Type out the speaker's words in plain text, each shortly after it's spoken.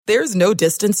There's no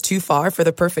distance too far for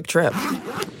the perfect trip.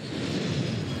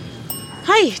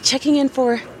 Hi, checking in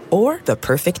for... Or the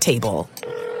perfect table.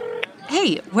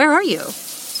 Hey, where are you?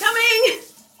 Coming!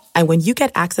 And when you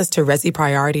get access to Resi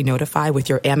Priority Notify with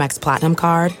your Amex Platinum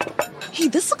card... Hey,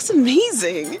 this looks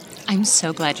amazing. I'm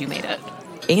so glad you made it.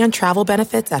 And travel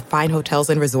benefits at fine hotels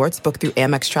and resorts booked through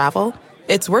Amex Travel,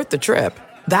 it's worth the trip.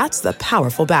 That's the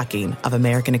powerful backing of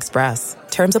American Express.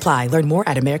 Terms apply. Learn more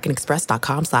at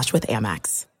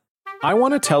americanexpress.com/withAmex. I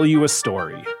want to tell you a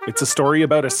story. It's a story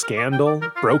about a scandal,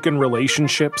 broken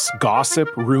relationships, gossip,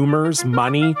 rumors,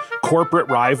 money, corporate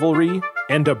rivalry,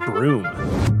 and a broom.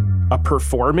 A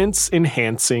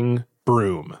performance-enhancing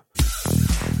broom.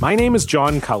 My name is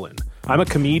John Cullen. I'm a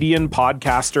comedian,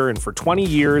 podcaster, and for 20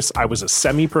 years, I was a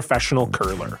semi-professional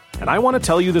curler. And I want to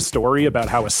tell you the story about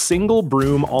how a single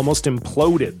broom almost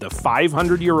imploded the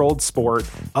 500-year-old sport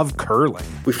of curling.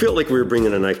 We felt like we were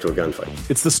bringing a knife to a gunfight.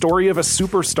 It's the story of a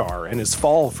superstar and his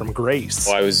fall from grace.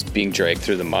 Well, I was being dragged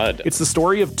through the mud. It's the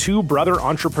story of two brother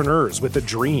entrepreneurs with a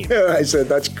dream. I said,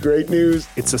 that's great news.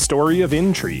 It's a story of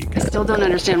intrigue. I still don't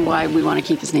understand why we want to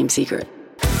keep his name secret.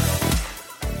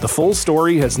 The full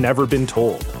story has never been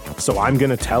told, so I'm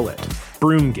going to tell it.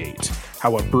 Broomgate,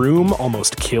 how a broom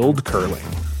almost killed curling.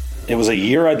 It was a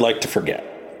year I'd like to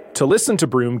forget. To listen to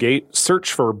Broomgate,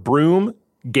 search for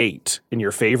Broomgate in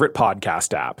your favorite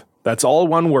podcast app. That's all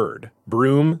one word,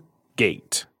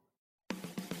 Broomgate.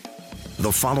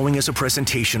 The following is a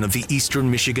presentation of the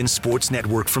Eastern Michigan Sports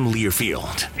Network from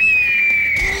Learfield.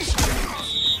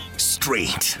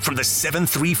 Straight from the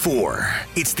 734,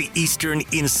 it's the Eastern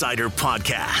Insider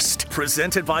Podcast,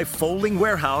 presented by Folding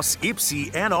Warehouse,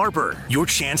 Ipsy, Ann Arbor. Your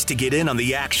chance to get in on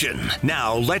the action.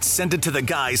 Now, let's send it to the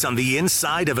guys on the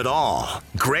inside of it all,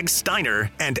 Greg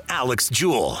Steiner and Alex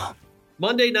Jewell.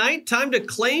 Monday night, time to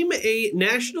claim a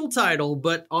national title,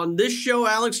 but on this show,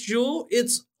 Alex Jewell,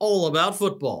 it's all about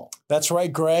football. That's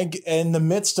right, Greg. In the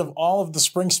midst of all of the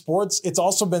spring sports, it's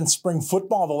also been spring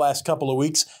football the last couple of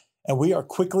weeks. And we are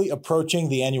quickly approaching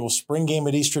the annual spring game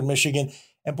at Eastern Michigan.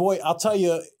 And boy, I'll tell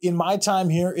you, in my time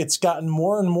here, it's gotten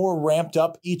more and more ramped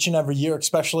up each and every year,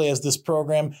 especially as this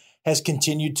program has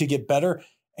continued to get better.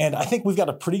 And I think we've got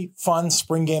a pretty fun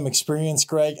spring game experience,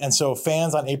 Greg. And so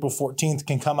fans on April 14th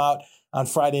can come out on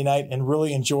Friday night and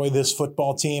really enjoy this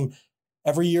football team.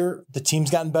 Every year, the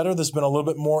team's gotten better. There's been a little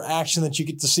bit more action that you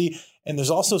get to see. And there's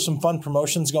also some fun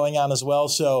promotions going on as well.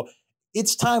 So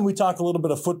it's time we talk a little bit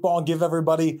of football, give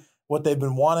everybody what they've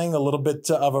been wanting, a little bit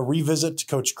of a revisit to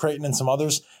Coach Creighton and some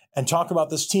others, and talk about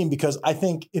this team because I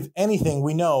think, if anything,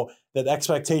 we know that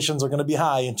expectations are going to be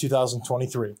high in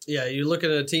 2023. Yeah, you're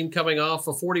looking at a team coming off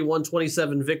a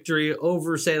 41-27 victory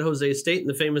over San Jose State in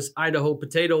the famous Idaho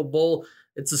Potato Bowl.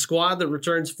 It's a squad that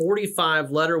returns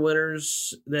 45 letter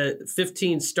winners,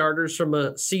 15 starters from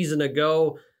a season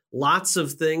ago. Lots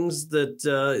of things that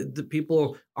the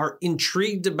people are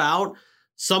intrigued about,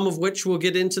 some of which we'll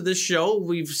get into this show.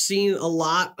 We've seen a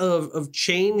lot of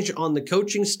change on the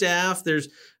coaching staff. There's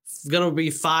going to be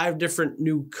 5 different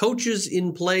new coaches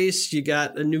in place. You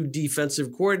got a new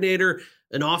defensive coordinator,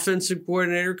 an offensive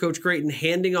coordinator, Coach Creighton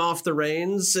handing off the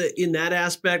reins in that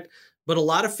aspect. But a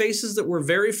lot of faces that we're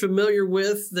very familiar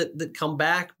with that come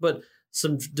back, but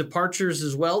some departures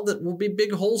as well that will be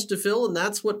big holes to fill. And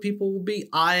that's what people will be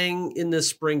eyeing in this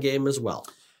spring game as well.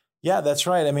 Yeah, that's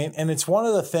right. I mean, and it's one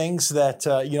of the things that,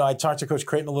 I talked to Coach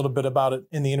Creighton a little bit about it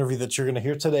in the interview that you're going to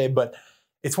hear today, but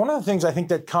it's one of the things I think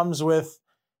that comes with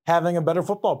having a better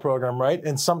football program, right?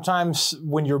 And sometimes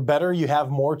when you're better, you have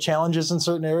more challenges in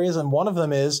certain areas. And one of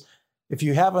them is if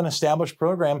you have an established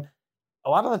program,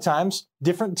 a lot of the times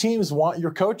different teams want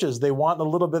your coaches. They want a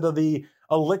little bit of the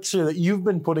elixir that you've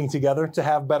been putting together to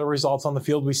have better results on the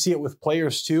field. We see it with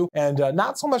players too. And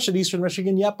not so much at Eastern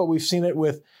Michigan yet, but we've seen it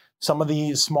with some of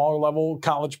the smaller level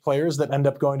college players that end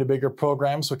up going to bigger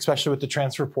programs, especially with the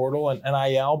transfer portal and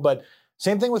NIL. But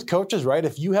same thing with coaches, right?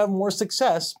 If you have more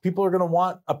success, people are going to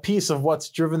want a piece of what's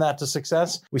driven that to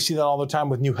success. We see that all the time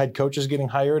with new head coaches getting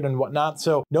hired and whatnot.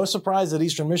 So no surprise that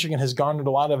Eastern Michigan has garnered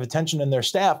a lot of attention in their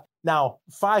staff. Now,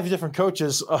 5 different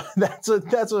coaches, that's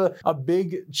a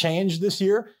big change this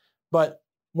year. But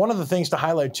one of the things to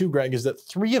highlight too, Greg, is that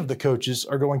 3 of the coaches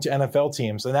are going to NFL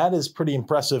teams. And that is pretty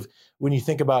impressive when you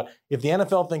think about if the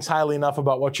NFL thinks highly enough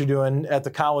about what you're doing at the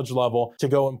college level to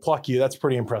go and pluck you. That's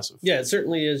pretty impressive. Yeah, it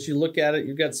certainly is. You look at it,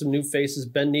 you've got some new faces.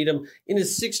 Ben Needham, in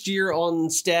his 6th year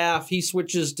on staff, he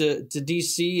switches to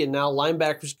DC and now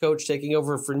linebackers coach taking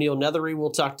over for Neil Nethery. We'll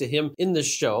talk to him in this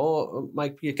show.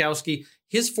 Mike Piakowski,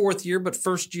 his 4th year, but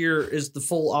 1st year is the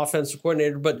full offensive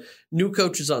coordinator, but new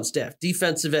coaches on staff,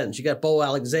 defensive ends. You got Bo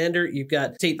Alexander Alexander. You've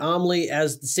got Tate Omley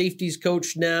as the safeties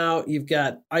coach now. You've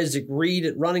got Isaac Reed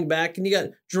at running back, and you got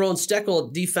Jerome Steckel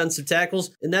at defensive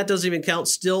tackles. And that doesn't even count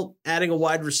still adding a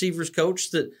wide receivers coach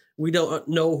that we don't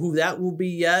know who that will be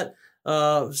yet.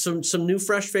 Some new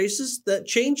fresh faces. That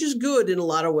change is good in a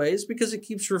lot of ways because it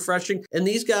keeps refreshing. And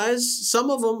these guys,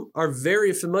 some of them are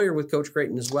very familiar with Coach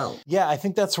Creighton as well. Yeah, I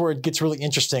think that's where it gets really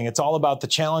interesting. It's all about the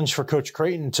challenge for Coach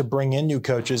Creighton to bring in new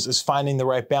coaches is finding the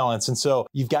right balance. And so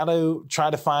you've got to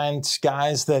try to find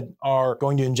guys that are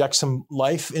going to inject some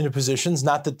life into positions.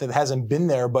 Not that hasn't been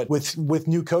there, but with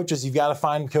new coaches, you've got to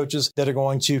find coaches that are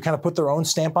going to kind of put their own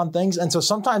stamp on things. And so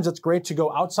sometimes it's great to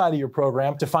go outside of your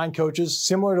program to find coaches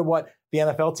similar to what the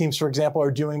NFL teams, for example,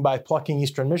 are doing by plucking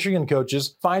Eastern Michigan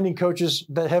coaches, finding coaches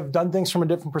that have done things from a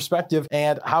different perspective,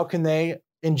 and how can they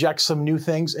inject some new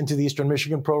things into the Eastern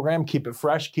Michigan program, keep it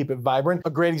fresh, keep it vibrant.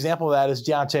 A great example of that is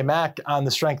Deontay Mack on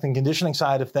the strength and conditioning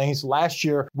side of things. Last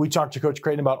year, we talked to Coach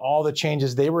Creighton about all the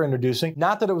changes they were introducing.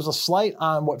 Not that it was a slight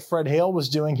on what Fred Hale was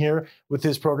doing here with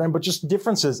his program, but just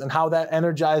differences and how that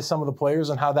energized some of the players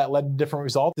and how that led to different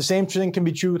results. The same thing can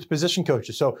be true with position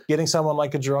coaches. So getting someone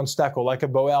like a Jerome Steckel, like a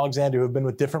Bo Alexander, who have been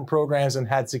with different programs and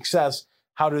had success,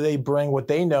 how do they bring what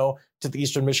they know to the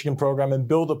Eastern Michigan program and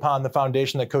build upon the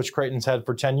foundation that Coach Creighton's had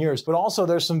for 10 years. But also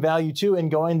there's some value too in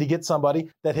going to get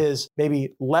somebody that has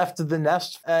maybe left the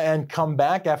nest and come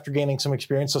back after gaining some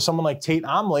experience. So someone like Tate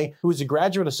Omley, who's a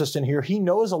graduate assistant here, he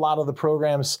knows a lot of the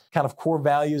program's kind of core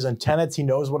values and tenets. He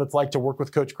knows what it's like to work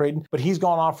with Coach Creighton, but he's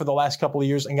gone off for the last couple of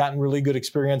years and gotten really good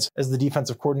experience as the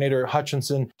defensive coordinator at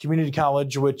Hutchinson Community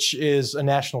College, which is a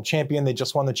national champion. They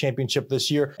just won the championship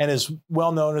this year and is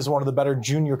well known as one of the better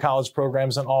junior college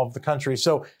programs in all of the country.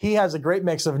 So he has a great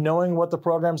mix of knowing what the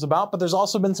program's about, but there's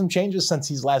also been some changes since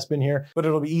he's last been here, but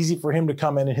it'll be easy for him to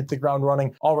come in and hit the ground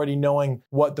running, already knowing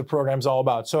what the program's all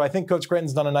about. So I think Coach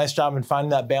Creighton's done a nice job in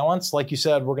finding that balance. Like you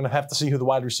said, we're going to have to see who the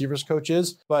wide receivers coach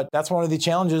is, but that's one of the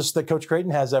challenges that Coach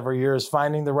Creighton has every year is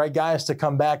finding the right guys to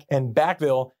come back and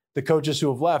backfill the coaches who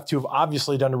have left, who have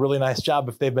obviously done a really nice job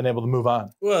if they've been able to move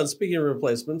on. Well, speaking of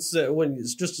replacements, when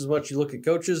it's just as much you look at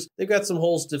coaches, they've got some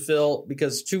holes to fill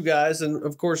because two guys, and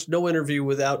of course, no interview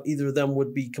without either of them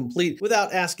would be complete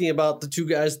without asking about the two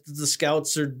guys that the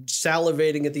scouts are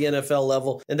salivating at the NFL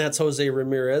level, and that's Jose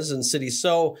Ramirez and Sidy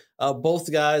Sow.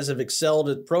 Both guys have excelled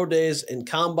at pro days and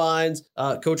combines.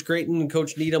 Coach Creighton and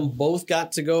Coach Needham both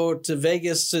got to go to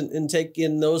Vegas and take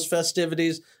in those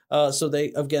festivities. So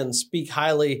they, again, speak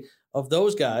highly of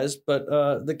those guys, but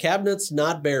the cabinet's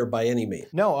not bare by any means.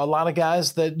 No, a lot of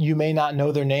guys that you may not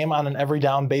know their name on an every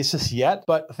down basis yet,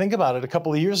 but think about it. A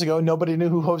couple of years ago, nobody knew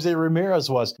who Jose Ramirez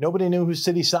was. Nobody knew who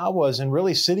Sidy Sow was, and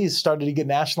really Sidy's started to get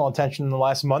national attention in the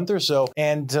last month or so,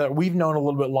 and we've known a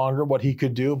little bit longer what he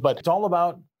could do, but it's all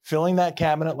about filling that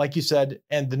cabinet, like you said.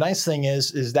 And the nice thing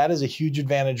is that is a huge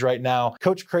advantage right now.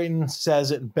 Coach Creighton says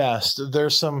it best.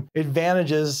 There's some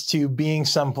advantages to being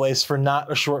someplace for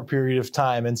not a short period of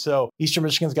time. And so Eastern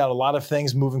Michigan's got a lot of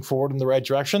things moving forward in the right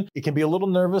direction. It can be a little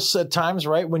nervous at times,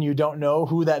 right, when you don't know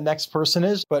who that next person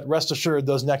is, but rest assured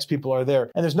those next people are there.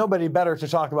 And there's nobody better to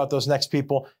talk about those next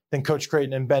people than Coach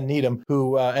Creighton and Ben Needham,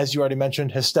 who, as you already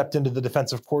mentioned, has stepped into the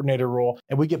defensive coordinator role.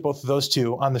 And we get both of those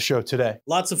two on the show today.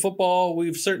 Lots of football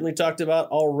we've certainly talked about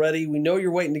already. We know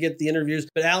you're waiting to get the interviews,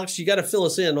 but Alex, you got to fill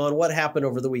us in on what happened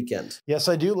over the weekend. Yes,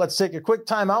 I do. Let's take a quick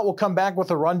time out. We'll come back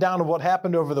with a rundown of what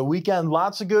happened over the weekend.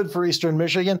 Lots of good for Eastern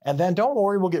Michigan. And then don't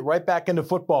worry, we'll get right back into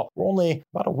football. We're only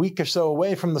about a week or so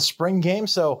away from the spring game,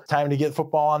 so time to get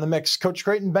football on the mix. Coach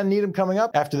Creighton, Ben Needham coming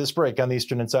up after this break on the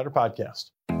Eastern Insider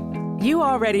Podcast. You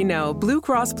already know Blue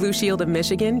Cross Blue Shield of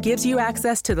Michigan gives you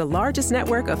access to the largest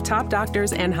network of top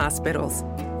doctors and hospitals.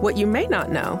 What you may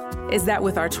not know is that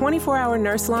with our 24-hour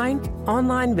nurse line,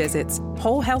 online visits,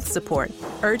 whole health support,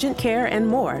 urgent care, and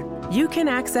more, you can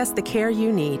access the care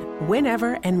you need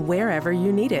whenever and wherever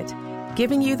you need it,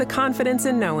 giving you the confidence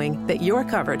in knowing that you're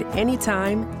covered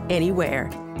anytime,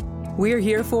 anywhere. We're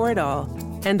here for it all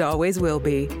and always will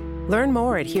be. Learn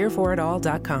more at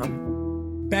hereforitall.com.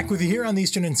 Back with you here on the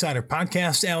Eastern Insider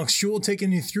Podcast. Alex Jewell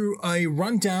taking you through a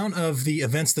rundown of the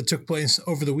events that took place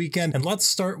over the weekend. And let's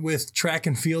start with track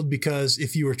and field, because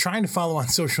if you were trying to follow on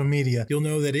social media, you'll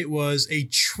know that it was a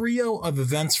trio of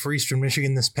events for Eastern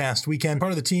Michigan this past weekend.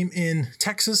 Part of the team in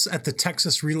Texas at the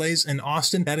Texas Relays in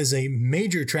Austin. That is a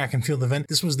major track and field event.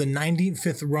 This was the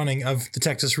 95th running of the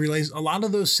Texas Relays. A lot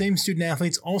of those same student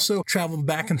athletes also traveled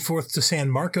back and forth to San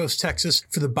Marcos, Texas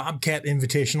for the Bobcat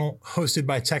Invitational hosted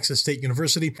by Texas State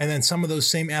University. University. And then some of those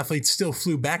same athletes still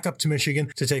flew back up to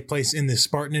Michigan to take place in the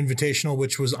Spartan Invitational,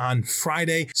 which was on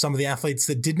Friday. Some of the athletes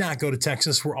that did not go to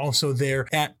Texas were also there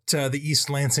at the East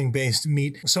Lansing-based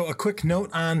meet. So a quick note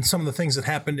on some of the things that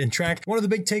happened in track. One of the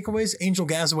big takeaways, Angel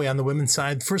Gazaway on the women's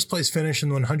side, first place finish in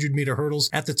the 100-meter hurdles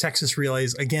at the Texas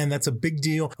Relays. Again, that's a big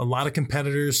deal. A lot of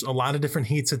competitors, a lot of different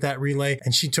heats at that relay,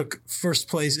 and she took first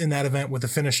place in that event with a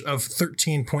finish of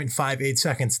 13.58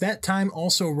 seconds. That time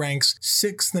also ranks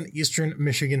 6th in Eastern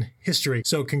Michigan history.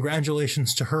 So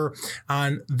congratulations to her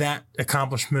on that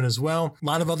accomplishment as well. A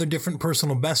lot of other different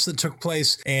personal bests that took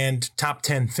place and top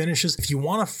 10 finishes. If you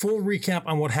want a full recap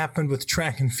on what happened with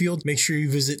track and field, make sure you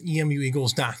visit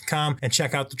emueagles.com and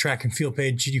check out the track and field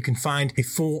page. You can find a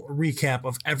full recap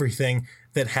of everything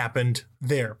that happened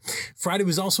there. Friday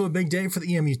was also a big day for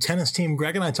the EMU tennis team.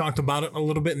 Greg and I talked about it a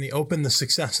little bit in the Open, the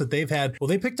success that they've had. Well,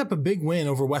 they picked up a big win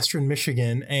over Western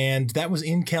Michigan, and that was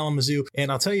in Kalamazoo.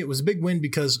 And I'll tell you, it was a big win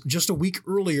because just a week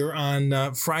earlier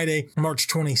on Friday, March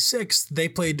 26th, they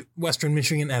played Western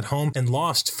Michigan at home and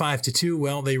lost 5-2.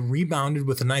 Well, they rebounded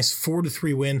with a nice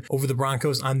 4-3 win over the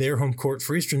Broncos on their home court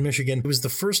for Eastern Michigan. It was the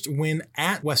first win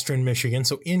at Western Michigan,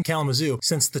 so in Kalamazoo,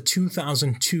 since the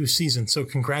 2002 season. So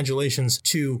congratulations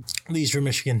to the Eastern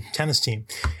Michigan tennis team.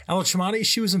 Alex Shamati,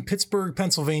 she was in Pittsburgh,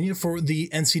 Pennsylvania for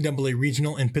the NCAA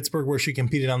Regional in Pittsburgh, where she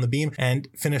competed on the beam and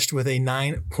finished with a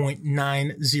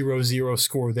 9.900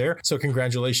 score there. So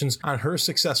congratulations on her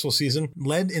successful season.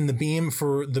 Led in the beam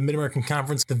for the Mid-American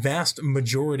Conference the vast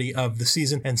majority of the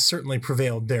season and certainly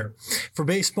prevailed there. For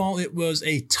baseball, it was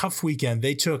a tough weekend.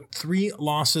 They took 3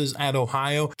 losses at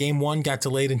Ohio. Game 1 got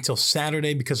delayed until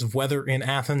Saturday because of weather in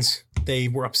Athens. They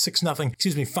were up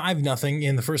 5-0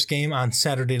 in the first game on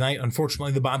Saturday night.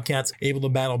 Unfortunately, the Bobcats able to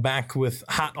battle back with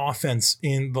hot offense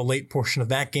in the late portion of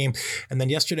that game. And then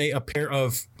yesterday, a pair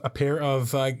of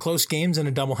close games and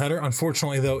a doubleheader.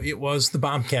 Unfortunately, though, it was the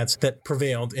Bobcats that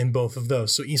prevailed in both of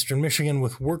those. So Eastern Michigan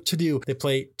with work to do. They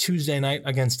play Tuesday night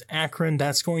against Akron.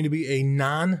 That's going to be a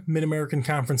non-Mid-American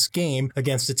Conference game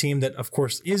against a team that, of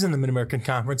course, is in the Mid-American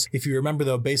Conference. If you remember,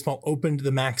 though, baseball opened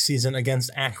the MAC season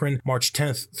against Akron March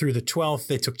 10th through the 12th.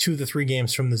 They took 2 of the 3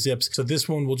 games from the Zips. So this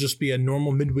one will just be a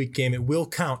normal midweek game. It will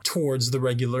count towards the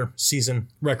regular season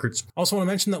records. Also want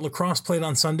to mention that lacrosse played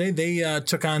on Sunday. They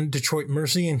took on Detroit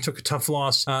Mercy and took a tough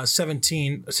loss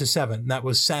 17-7. That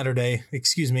was Saturday,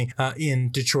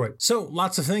 in Detroit. So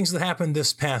lots of things that happened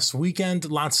this past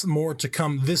weekend. Lots more to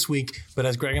come this week. But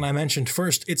as Greg and I mentioned,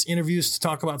 first, it's interviews to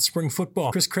talk about spring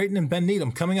football. Chris Creighton and Ben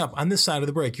Needham coming up on this side of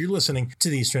the break. You're listening to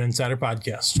the Eastern Insider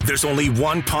Podcast. There's only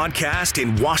one podcast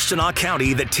in Washtenaw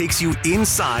County that takes you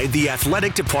inside the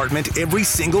athletic department every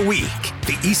single week.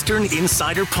 The Eastern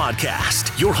Insider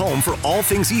Podcast, your home for all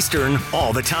things Eastern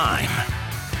all the time.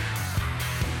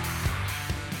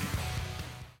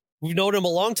 We've known him a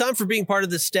long time for being part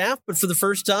of the staff, but for the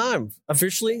first time,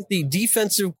 officially, the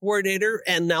defensive coordinator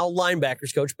and now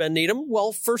linebackers coach, Ben Needham.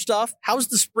 Well, first off, how's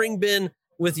the spring been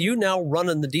with you now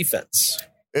running the defense?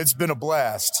 It's been a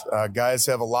blast. Guys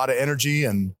have a lot of energy,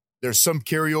 and there's some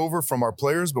carryover from our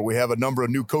players, but we have a number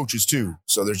of new coaches too.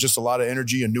 So there's just a lot of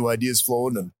energy and new ideas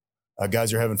flowing, and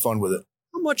guys are having fun with it.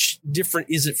 How much different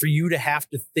is it for you to have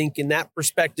to think in that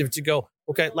perspective to go,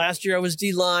 okay, last year I was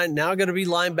D-line, now I'm going to be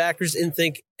linebackers, and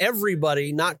think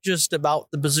everybody, not just about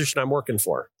the position I'm working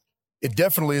for? It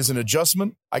definitely is an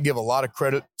adjustment. I give a lot of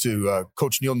credit to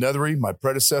Coach Neil Nethery, my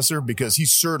predecessor, because he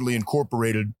certainly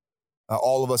incorporated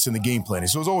all of us in the game planning.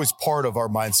 So it was always part of our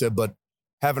mindset, but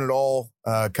having it all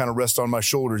kind of rest on my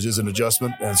shoulders is an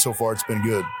adjustment, and so far it's been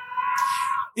good.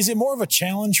 Is it more of a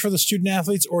challenge for the student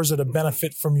athletes, or is it a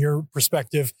benefit from your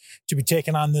perspective to be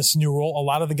taking on this new role? A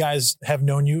lot of the guys have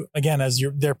known you, again, as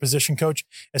their position coach,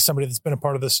 as somebody that's been a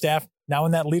part of the staff. Now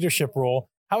in that leadership role,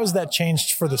 how has that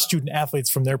changed for the student athletes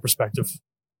from their perspective?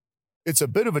 It's a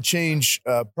bit of a change,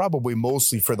 probably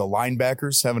mostly for the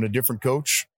linebackers, having a different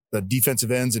coach. The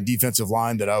defensive ends and defensive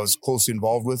line that I was closely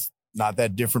involved with, not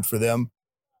that different for them.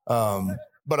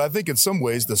 But I think in some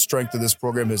ways, the strength of this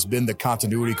program has been the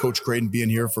continuity. Coach Creighton being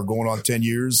here for going on 10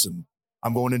 years, and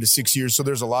I'm going into 6 years. So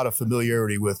there's a lot of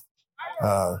familiarity with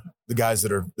the guys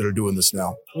that are doing this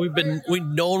now. We've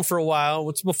known for a while.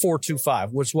 What's before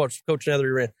 2-5? What's Coach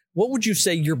Nethery ran? What would you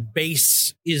say your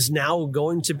base is now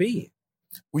going to be?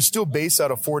 We still base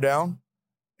out of 4 down,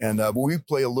 and we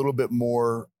play a little bit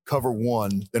more cover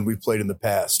 1 than we've played in the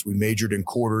past. We majored in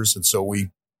quarters, and so we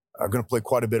are going to play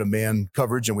quite a bit of man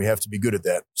coverage, and we have to be good at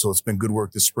that. So it's been good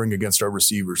work this spring against our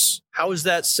receivers. How is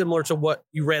that similar to what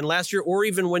you ran last year, or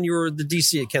even when you were the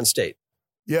DC at Kent State?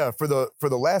 Yeah, for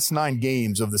the last 9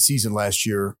 games of the season last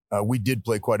year, we did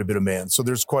play quite a bit of man. So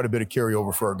there's quite a bit of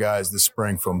carryover for our guys this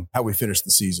spring from how we finished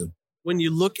the season. when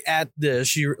you look at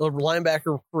this, you're a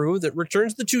linebacker crew that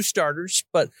returns the 2 starters,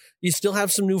 but you still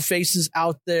have some new faces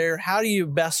out there. How do you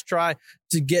best try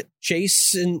to get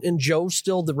Chase and Joe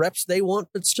still the reps they want,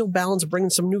 but still balance bringing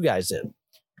some new guys in?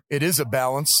 It is a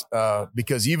balance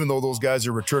because even though those guys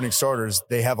are returning starters,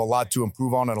 they have a lot to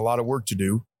improve on and a lot of work to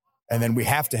do. And then we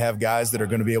have to have guys that are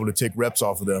going to be able to take reps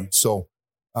off of them. So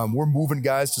we're moving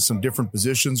guys to some different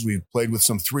positions. We've played with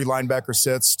some 3 linebacker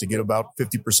sets to get about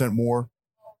 50% more.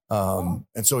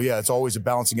 And so, yeah, it's always a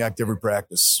balancing act every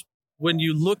practice. When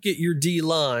you look at your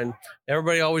D-line,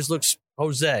 everybody always looks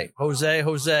Jose.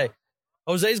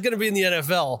 Jose's going to be in the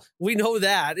NFL. We know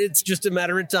that. It's just a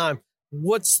matter of time.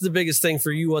 What's the biggest thing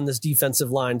for you on this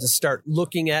defensive line to start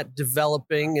looking at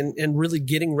developing and really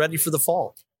getting ready for the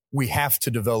fall? We have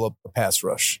to develop a pass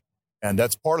rush. And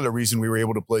that's part of the reason we were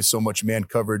able to play so much man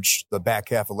coverage the back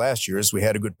half of last year is we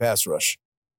had a good pass rush.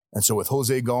 And so with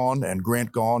Jose gone and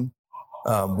Grant gone,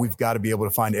 we've got to be able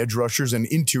to find edge rushers and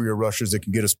interior rushers that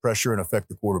can get us pressure and affect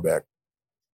the quarterback.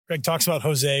 Greg talks about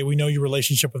Jose. We know your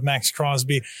relationship with Max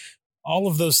Crosby. All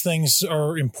of those things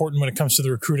are important when it comes to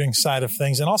the recruiting side of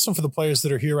things. And also for the players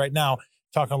that are here right now,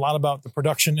 talking a lot about the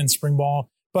production in spring ball.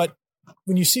 But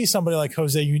when you see somebody like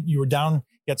Jose, you were down,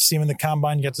 you got to see him in the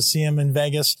combine, you got to see him in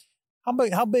Vegas.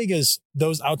 How big is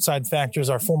those outside factors,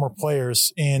 our former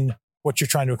players, in what you're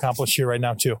trying to accomplish here right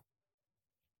now too?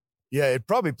 Yeah, it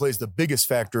probably plays the biggest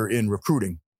factor in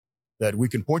recruiting, that we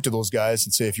can point to those guys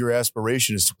and say, if your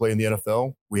aspiration is to play in the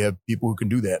NFL, we have people who can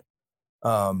do that.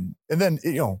 And then,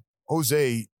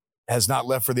 Jose has not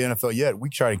left for the NFL yet. We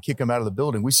try to kick him out of the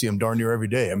building. We see him darn near every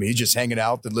day. I mean, he's just hanging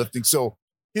out and lifting. So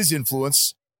his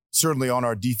influence, certainly on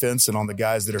our defense and on the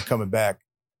guys that are coming back,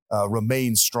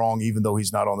 remains strong, even though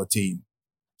he's not on the team.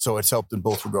 So it's helped in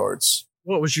both regards.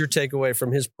 What was your takeaway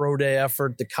from his pro day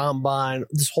effort, the combine,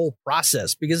 this whole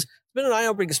process? Because it's been an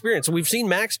eye-opening experience. And we've seen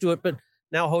Max do it, but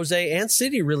now Jose and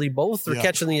City really both are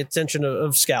catching the attention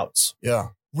of scouts. Yeah.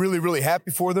 Really, really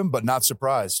happy for them, but not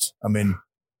surprised. I mean,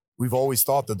 we've always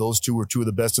thought that those two were 2 of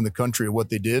the best in the country at what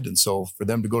they did. And so for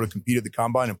them to go to compete at the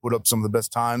combine and put up some of the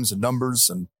best times and numbers,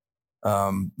 and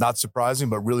not surprising,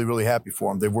 but really, really happy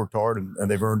for them. They've worked hard and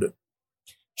they've earned it.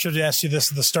 Should have asked you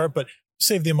this at the start, but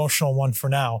save the emotional one for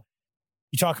now.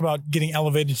 You talk about getting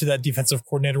elevated to that defensive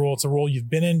coordinator role. It's a role you've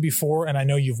been in before, and I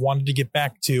know you've wanted to get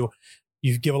back to.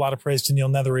 You give a lot of praise to Neil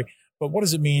Nethery, but what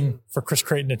does it mean for Chris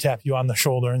Creighton to tap you on the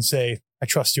shoulder and say, I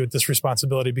trust you with this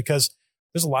responsibility? Because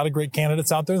there's a lot of great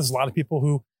candidates out there. There's a lot of people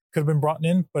who could have been brought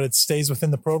in, but it stays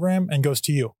within the program and goes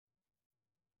to you.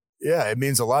 Yeah, it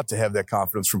means a lot to have that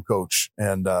confidence from Coach.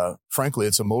 And frankly,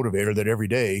 it's a motivator that every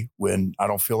day when I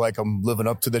don't feel like I'm living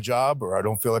up to the job, or I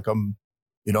don't feel like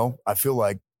I feel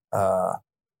like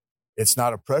it's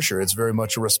not a pressure. It's very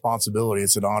much a responsibility.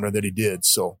 It's an honor that he did.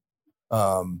 So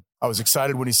I was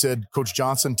excited when he said Coach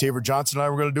Johnson, Taver Johnson and I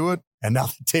were going to do it. And now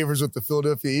that Taver's with the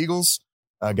Philadelphia Eagles,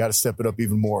 I got to step it up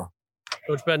even more.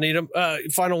 Coach Ben Needham,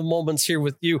 final moments here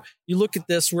with you. You look at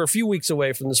this, we're a few weeks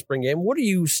away from the spring game. What do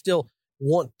you still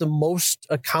want the most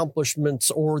accomplishments,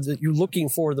 or that you're looking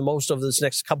for the most over this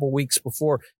next couple of weeks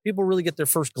before people really get their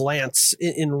first glance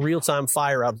in real-time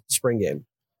fire out of the spring game?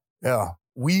 Yeah,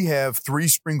 we have 3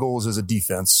 spring goals as a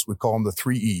defense. We call them the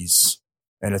 3 E's,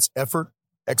 and it's effort,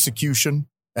 execution,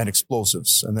 and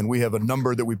explosives. And then we have a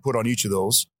number that we put on each of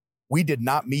those. We did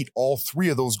not meet all 3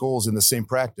 of those goals in the same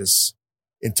practice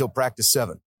until practice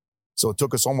 7. So it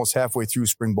took us almost halfway through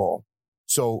spring ball.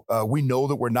 So we know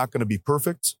that we're not going to be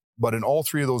perfect, but in all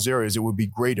 3 of those areas, it would be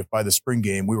great if by the spring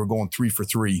game we were going 3 for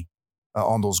 3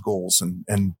 on those goals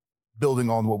and building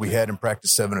on what we had in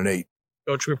practice 7 and 8.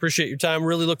 Coach, we appreciate your time.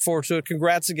 Really look forward to it.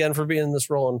 Congrats again for being in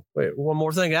this role. And wait, one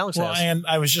more thing, Alex has. And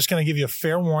I was just going to give you a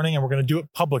fair warning, and we're going to do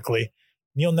it publicly.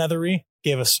 Neil Nethery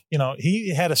gave us,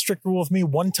 he had a strict rule with me,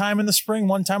 1 time in the spring,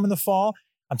 1 time in the fall.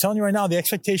 I'm telling you right now, the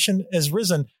expectation has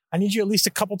risen. I need you at least a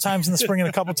couple times in the spring and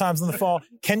a couple times in the fall.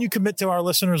 Can you commit to our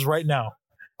listeners right now?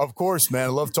 Of course, man.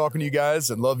 I love talking to you guys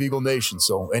and love Eagle Nation.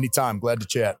 So anytime, glad to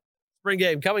chat. Spring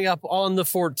game coming up on the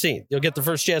 14th. You'll get the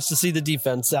first chance to see the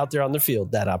defense out there on the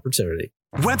field, that opportunity.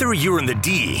 Whether you're in the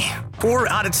D or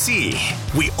out at sea,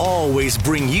 we always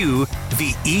bring you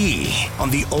the E on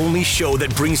the only show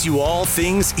that brings you all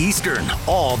things Eastern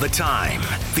all the time.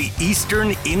 The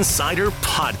Eastern Insider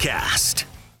Podcast.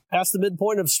 Past the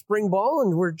midpoint of spring ball,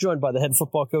 and we're joined by the head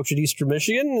football coach at Eastern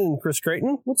Michigan, and Chris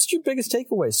Creighton. What's your biggest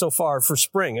takeaway so far for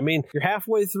spring? I mean, you're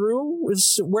halfway through.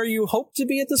 Is where you hope to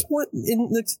be at this point in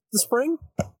the spring?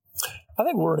 I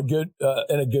think we're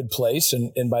in a good place,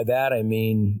 and by that I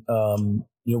mean,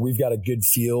 we've got a good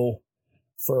feel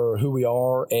for who we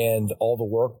are and all the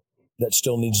work that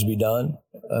still needs to be done.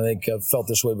 I think I've felt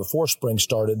this way before spring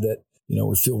started, that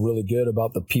we feel really good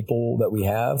about the people that we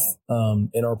have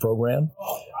in our program.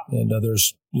 And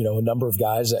there's, a number of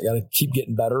guys that got to keep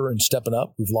getting better and stepping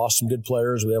up. We've lost some good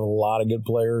players. We have a lot of good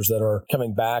players that are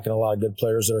coming back and a lot of good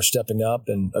players that are stepping up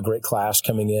and a great class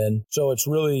coming in. So it's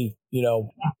really,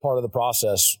 part of the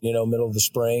process, middle of the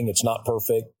spring. It's not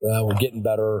perfect. We're getting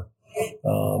better.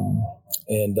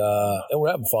 And we're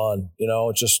having fun.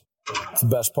 It's the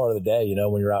best part of the day,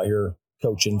 when you're out here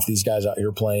coaching, these guys out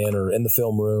here playing or in the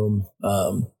film room.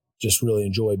 Just really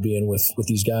enjoy being with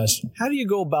these guys. How do you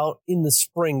go about in the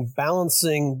spring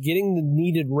balancing getting the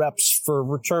needed reps for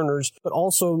returners, but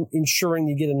also ensuring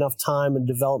you get enough time and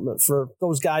development for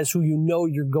those guys who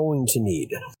you're going to need?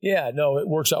 Yeah, no, it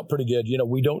works out pretty good.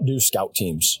 We don't do scout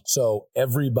teams. So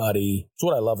everybody, it's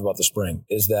what I love about the spring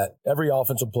is that every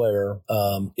offensive player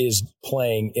is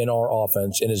playing in our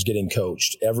offense and is getting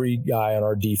coached. Every guy on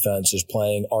our defense is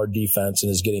playing our defense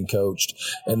and is getting coached.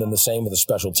 And then the same with the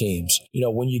special teams.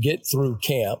 When you get through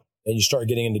camp and you start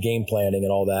getting into game planning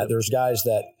and all that, there's guys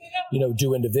that,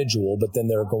 do individual, but then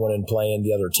they're going and playing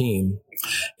the other team.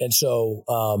 And so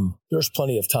there's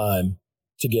plenty of time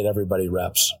to get everybody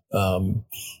reps. And,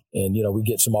 we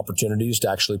get some opportunities to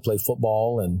actually play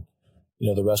football. And,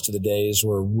 the rest of the days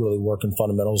we're really working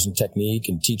fundamentals and technique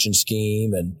and teaching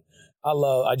scheme. And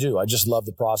I just love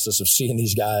the process of seeing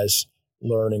these guys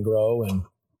learn and grow. And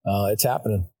it's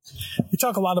happening. You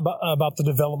talk a lot about the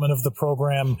development of the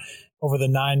program over the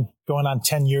 9 going on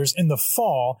 10 years. In the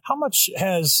fall, how much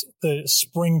has the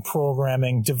spring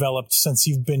programming developed since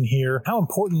you've been here? How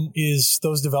important is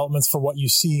those developments for what you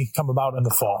see come about in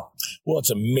the fall? Well,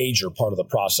 it's a major part of the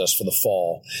process for the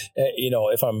fall.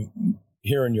 If I'm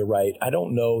hearing you right, I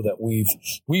don't know that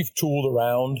we've tooled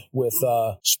around with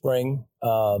spring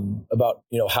about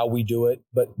how we do it,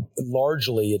 but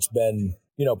largely it's been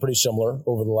pretty similar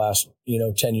over the last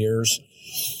 10 years.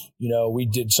 We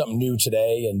did something new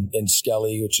today in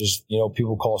Skelly, which is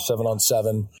people call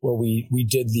 7-on-7, where we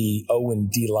did the O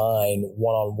and D line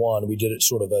 1-on-1. We did it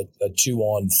sort of a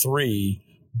 2-on-3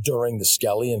 during the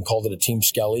Skelly and called it a Team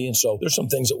Skelly. And so there's some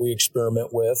things that we experiment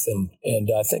with. And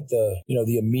I think the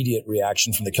immediate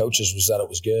reaction from the coaches was that it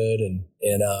was good.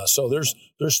 And so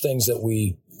there's things that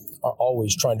we are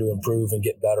always trying to improve and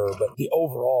get better. But the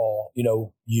overall,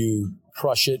 you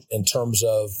crush it in terms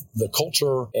of the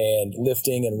culture and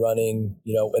lifting and running,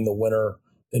 in the winter.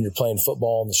 Then you're playing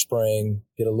football in the spring,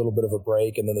 get a little bit of a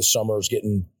break. And then the summer is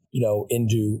getting,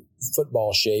 into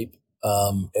football shape.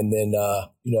 And then,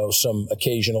 some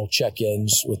occasional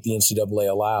check-ins with the NCAA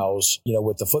allows,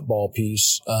 with the football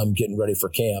piece, getting ready for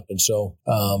camp. And so,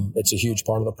 it's a huge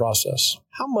part of the process.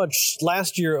 How much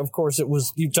last year, of course,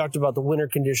 you talked about the winter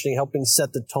conditioning helping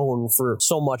set the tone for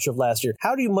so much of last year.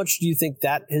 How much do you think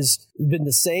that has been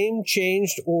the same,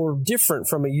 changed, or different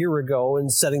from a year ago in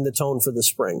setting the tone for the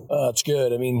spring? It's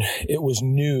good. I mean, it was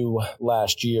new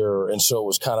last year. And so it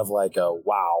was kind of like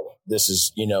wow, this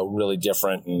is, really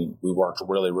different. And we worked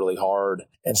really, really hard.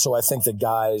 And so I think the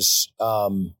guys,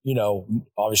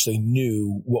 obviously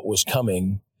knew what was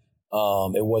coming.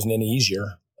 It wasn't any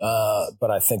easier.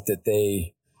 But I think that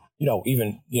they,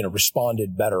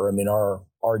 responded better. I mean,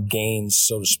 our gains,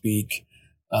 so to speak,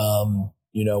 were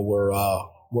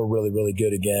really, really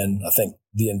good again. I think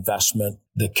the investment,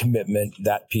 the commitment,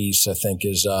 that piece, I think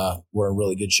we're in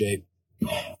really good shape.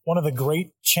 One of the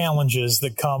great challenges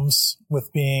that comes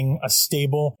with being a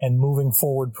stable and moving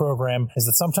forward program is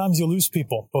that sometimes you lose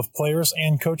people, both players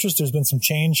and coaches. There's been some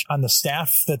change on the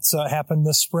staff that's happened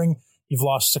this spring. You've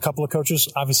lost a couple of coaches,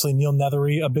 obviously Neil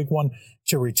Nethery, a big one,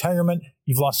 to retirement.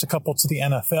 You've lost a couple to the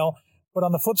NFL. But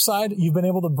on the flip side, you've been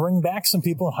able to bring back some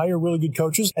people and hire really good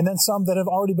coaches, and then some that have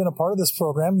already been a part of this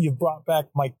program. You've brought back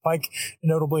Mike Pike,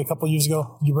 notably a couple of years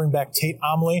ago. You bring back Tate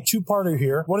Omley. Two-parter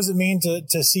here. What does it mean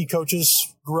to see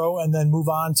coaches grow and then move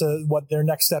on to what their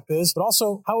next step is? But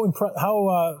also,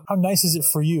 how nice is it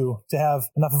for you to have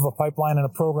enough of a pipeline and a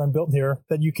program built here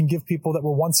that you can give people that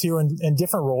were once here in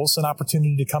different roles an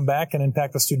opportunity to come back and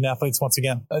impact the student athletes once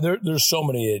again? There's so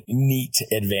many neat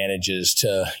advantages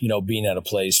to, being at a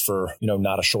place for,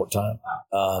 not a short time.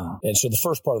 And so the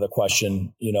first part of the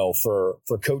question, for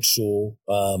Coach Sewell,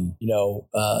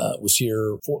 was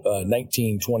here for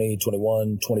 19, 20,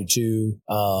 21, 22,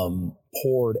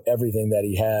 poured everything that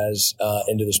he has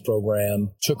into this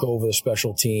program, took over the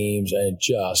special teams, and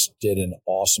just did an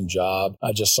awesome job.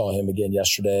 I just saw him again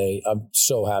yesterday. I'm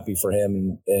so happy for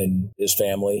him and his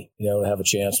family, to have a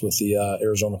chance with the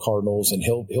Arizona Cardinals, and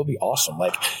he'll be awesome.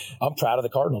 Like, I'm proud of the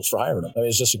Cardinals for hiring him. I mean,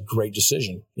 it's just a great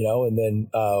decision, and then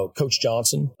Coach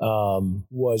Johnson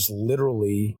was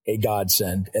literally a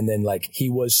godsend. And then, he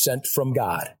was sent from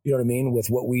God, you know what I mean, with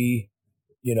what we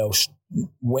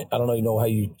I don't know how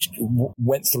you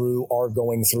went through, are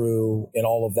going through, and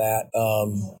all of that.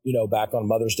 Back on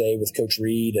Mother's Day with Coach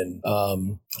Reed, and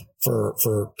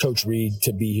for Coach Reed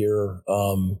to be here,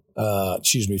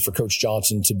 for Coach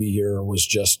Johnson to be here was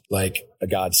just like a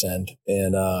godsend,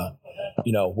 and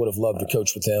would have loved to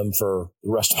coach with him for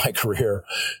the rest of my career,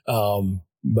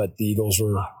 but the Eagles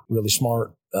were really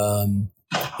smart.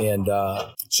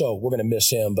 So we're going to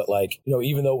miss him. But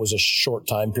even though it was a short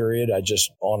time period,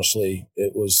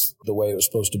 it was the way it was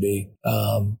supposed to be.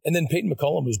 And then Peyton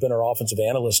McCullum, who's been our offensive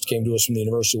analyst, came to us from the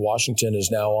University of Washington, is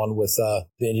now on with the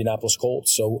Indianapolis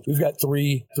Colts. So we've got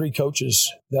three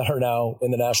coaches that are now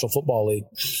in the National Football League.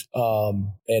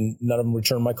 And none of them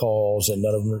return my calls, and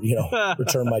none of them,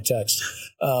 return my texts.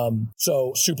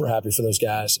 So super happy for those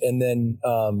guys. And then,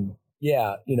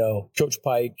 Coach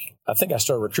Pike, I think I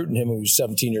started recruiting him when he was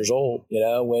 17 years old,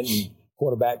 went and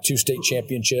quarterback 2 state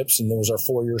championships, and then was our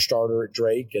 4-year starter at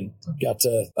Drake, and got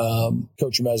to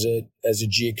coach him as a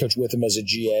GA, coach with him as a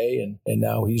GA. And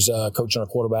now he's coaching our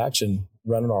quarterbacks and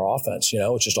running our offense.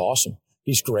 It's just awesome.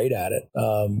 He's great at it.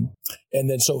 And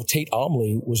then so Tate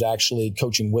Omley was actually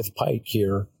coaching with Pike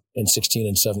here in 16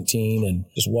 and 17, and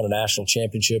just won a national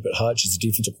championship at Hutch as a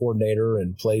defensive coordinator,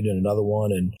 and played in another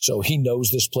one. And so he knows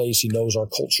this place, he knows our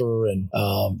culture. And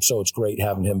so it's great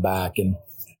having him back. And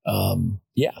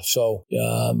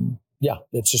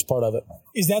it's just part of it.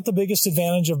 Is that the biggest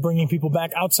advantage of bringing people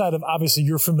back outside of obviously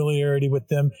your familiarity with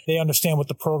them? They understand what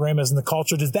the program is and the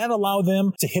culture. Does that allow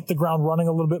them to hit the ground running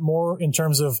a little bit more in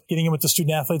terms of getting in with the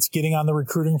student athletes, getting on the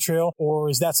recruiting trail? Or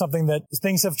is that something that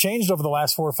things have changed over the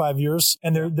last 4 or 5 years,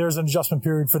 and there's an adjustment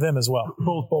period for them as well?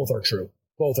 Both are true.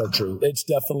 Both are true. It's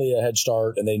definitely a head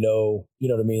start, and they know,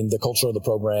 the culture of the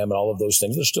program and all of those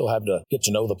things. They're still having to get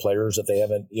to know the players that they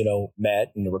haven't,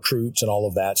 met, and the recruits and all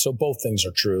of that. So both things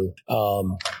are true.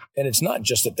 And it's not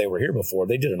just that they were here before.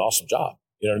 They did an awesome job.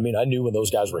 You know what I mean? I knew when those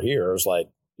guys were here, I was like,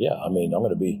 I'm going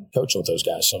to be coaching with those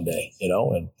guys someday,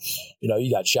 and,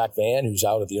 you got Shaq Van, who's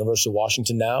out at the University of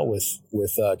Washington now with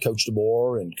Coach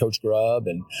DeBoer and Coach Grubb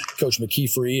and Coach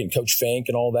McKeefrey and Coach Fink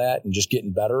and all that, and just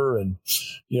getting better. And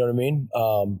you know what I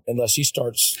mean? Unless he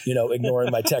starts,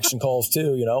 ignoring my texts and calls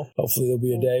too, hopefully there'll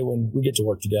be a day when we get to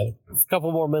work together. A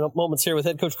couple more moments here with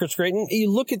head coach Chris Creighton.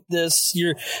 You look at this,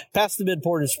 you're past the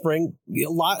midpoint of spring.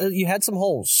 You had some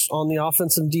holes on the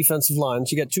offensive and defensive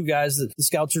lines. You got 2 guys that the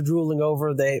scouts are drooling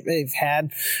over. They've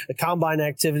had combine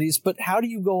activities, but how do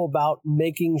you go about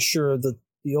making sure that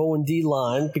the O&D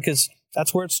line, because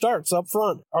that's where it starts up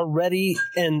front, are ready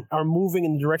and are moving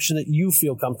in the direction that you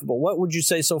feel comfortable? What would you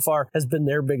say so far has been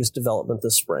their biggest development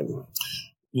this spring?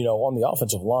 On the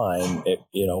offensive line, it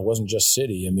wasn't just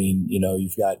City. I mean,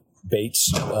 you've got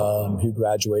Bates, who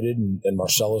graduated, and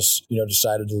Marcellus,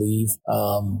 decided to leave.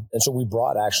 And so we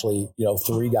brought actually,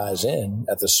 3 guys in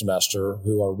at this semester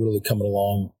who are really coming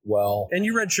along well. And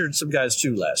you redshirted some guys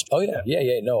too last year. Oh yeah.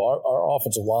 Yeah. No, our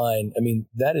offensive line, I mean,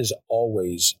 that is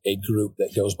always a group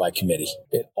that goes by committee.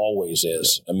 It always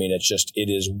is. I mean, it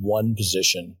is one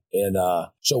position. And,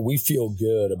 so we feel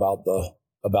good about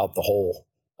the whole,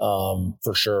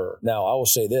 for sure. Now I will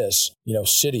say this,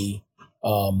 City,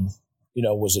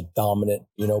 was a dominant,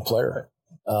 player.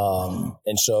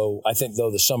 And so I think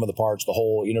though the sum of the parts, the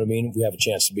whole, you know what I mean? We have a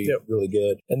chance to be really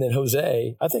good. And then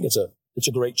Jose, I think it's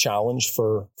a great challenge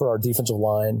for our defensive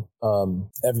line.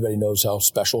 Everybody knows how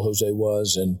special Jose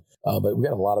was. And, but we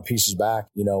got a lot of pieces back,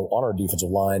 on our defensive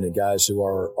line, and guys who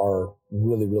are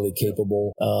really, really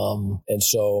capable. And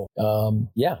so,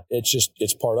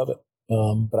 it's part of it.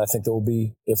 But I think there will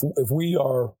be, if we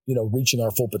are, reaching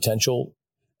our full potential,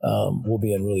 we'll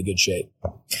be in really good shape.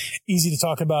 Easy to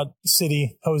talk about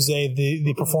City, Jose,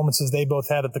 the performances they both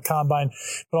had at the Combine,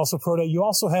 but also Pro Day. You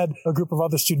also had a group of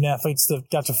other student athletes that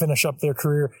got to finish up their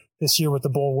career this year with the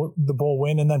bowl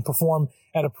win, and then perform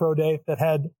at a Pro Day that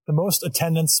had the most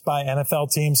attendance by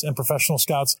NFL teams and professional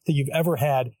scouts that you've ever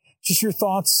had. Just your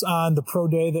thoughts on the Pro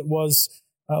Day that was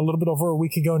a little bit over a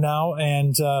week ago now,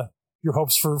 and your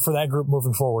hopes for that group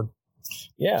moving forward.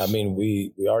 Yeah, I mean,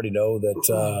 we already know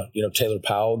that, Taylor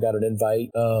Powell got an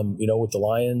invite, with the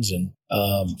Lions, and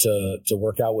to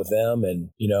work out with them. And,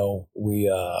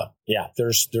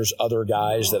 there's other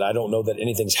guys that I don't know that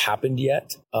anything's happened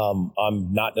yet.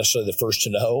 I'm not necessarily the first to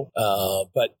know,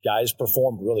 but guys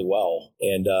performed really well.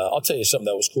 And I'll tell you something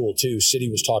that was cool too. City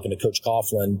was talking to Coach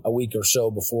Coughlin a week or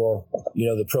so before,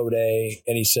 the Pro Day.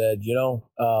 And he said,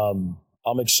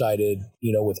 I'm excited,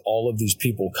 with all of these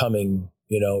people coming,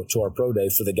 to our pro day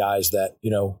for the guys that,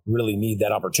 really need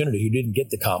that opportunity who didn't get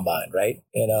the combine, right?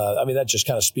 And that just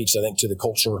kind of speaks, I think, to the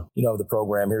culture, of the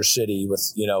program here, City, with,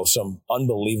 some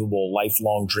unbelievable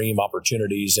lifelong dream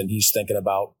opportunities. And he's thinking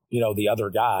about, the other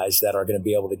guys that are going to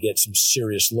be able to get some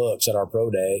serious looks at our pro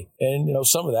day. And,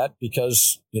 some of that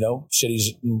because,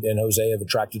 Cities and Jose have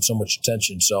attracted so much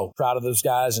attention. So proud of those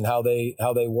guys and how they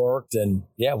worked. And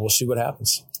yeah, we'll see what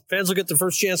happens. Fans will get the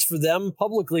first chance for them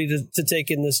publicly to take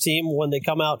in this team when they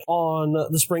come out on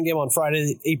the spring game on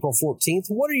Friday, April 14th.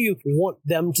 What do you want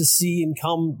them to see and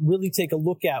come really take a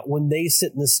look at when they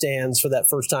sit in the stands for that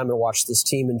first time and watch this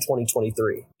team in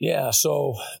 2023? Yeah,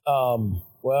 so,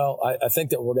 I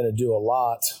think that we're going to do a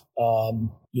lot,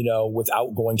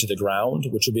 without going to the ground,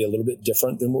 which will be a little bit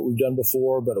different than what we've done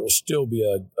before, but it will still be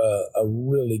a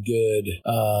really good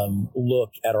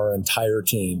look at our entire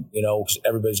team, because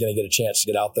everybody's going to get a chance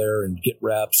to get out there and get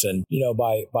reps. And,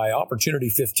 by opportunity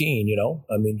 15,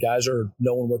 guys are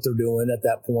knowing what they're doing at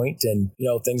that point, and,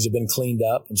 things have been cleaned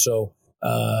up. And so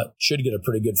should get a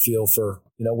pretty good feel for,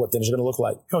 what things are going to look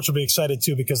like. Coach will be excited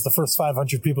too, because the first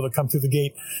 500 people that come through the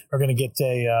gate are going to get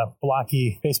a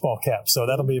blocky baseball cap. So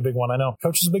that'll be a big one. I know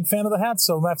Coach is a big fan of the hats,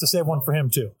 so I'm going to have to save one for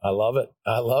him too. I love it.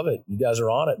 You guys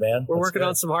are on it, man. We're working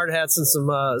on some hard hats and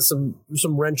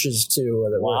some wrenches too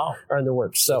that are in the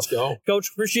works. So, let's go.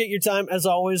 Coach, appreciate your time. As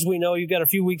always, we know you've got a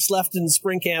few weeks left in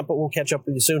spring camp, but we'll catch up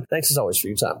with you soon. Thanks as always for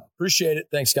your time. Appreciate it.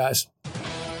 Thanks, guys.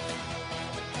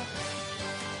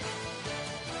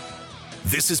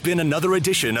 This has been another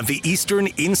edition of the Eastern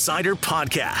Insider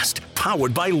Podcast,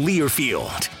 powered by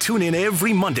Learfield. Tune in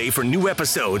every Monday for new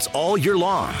episodes all year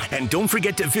long. And don't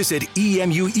forget to visit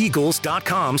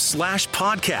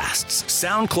emueagles.com/podcasts,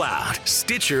 SoundCloud,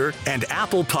 Stitcher, and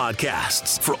Apple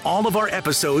Podcasts for all of our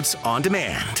episodes on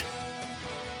demand.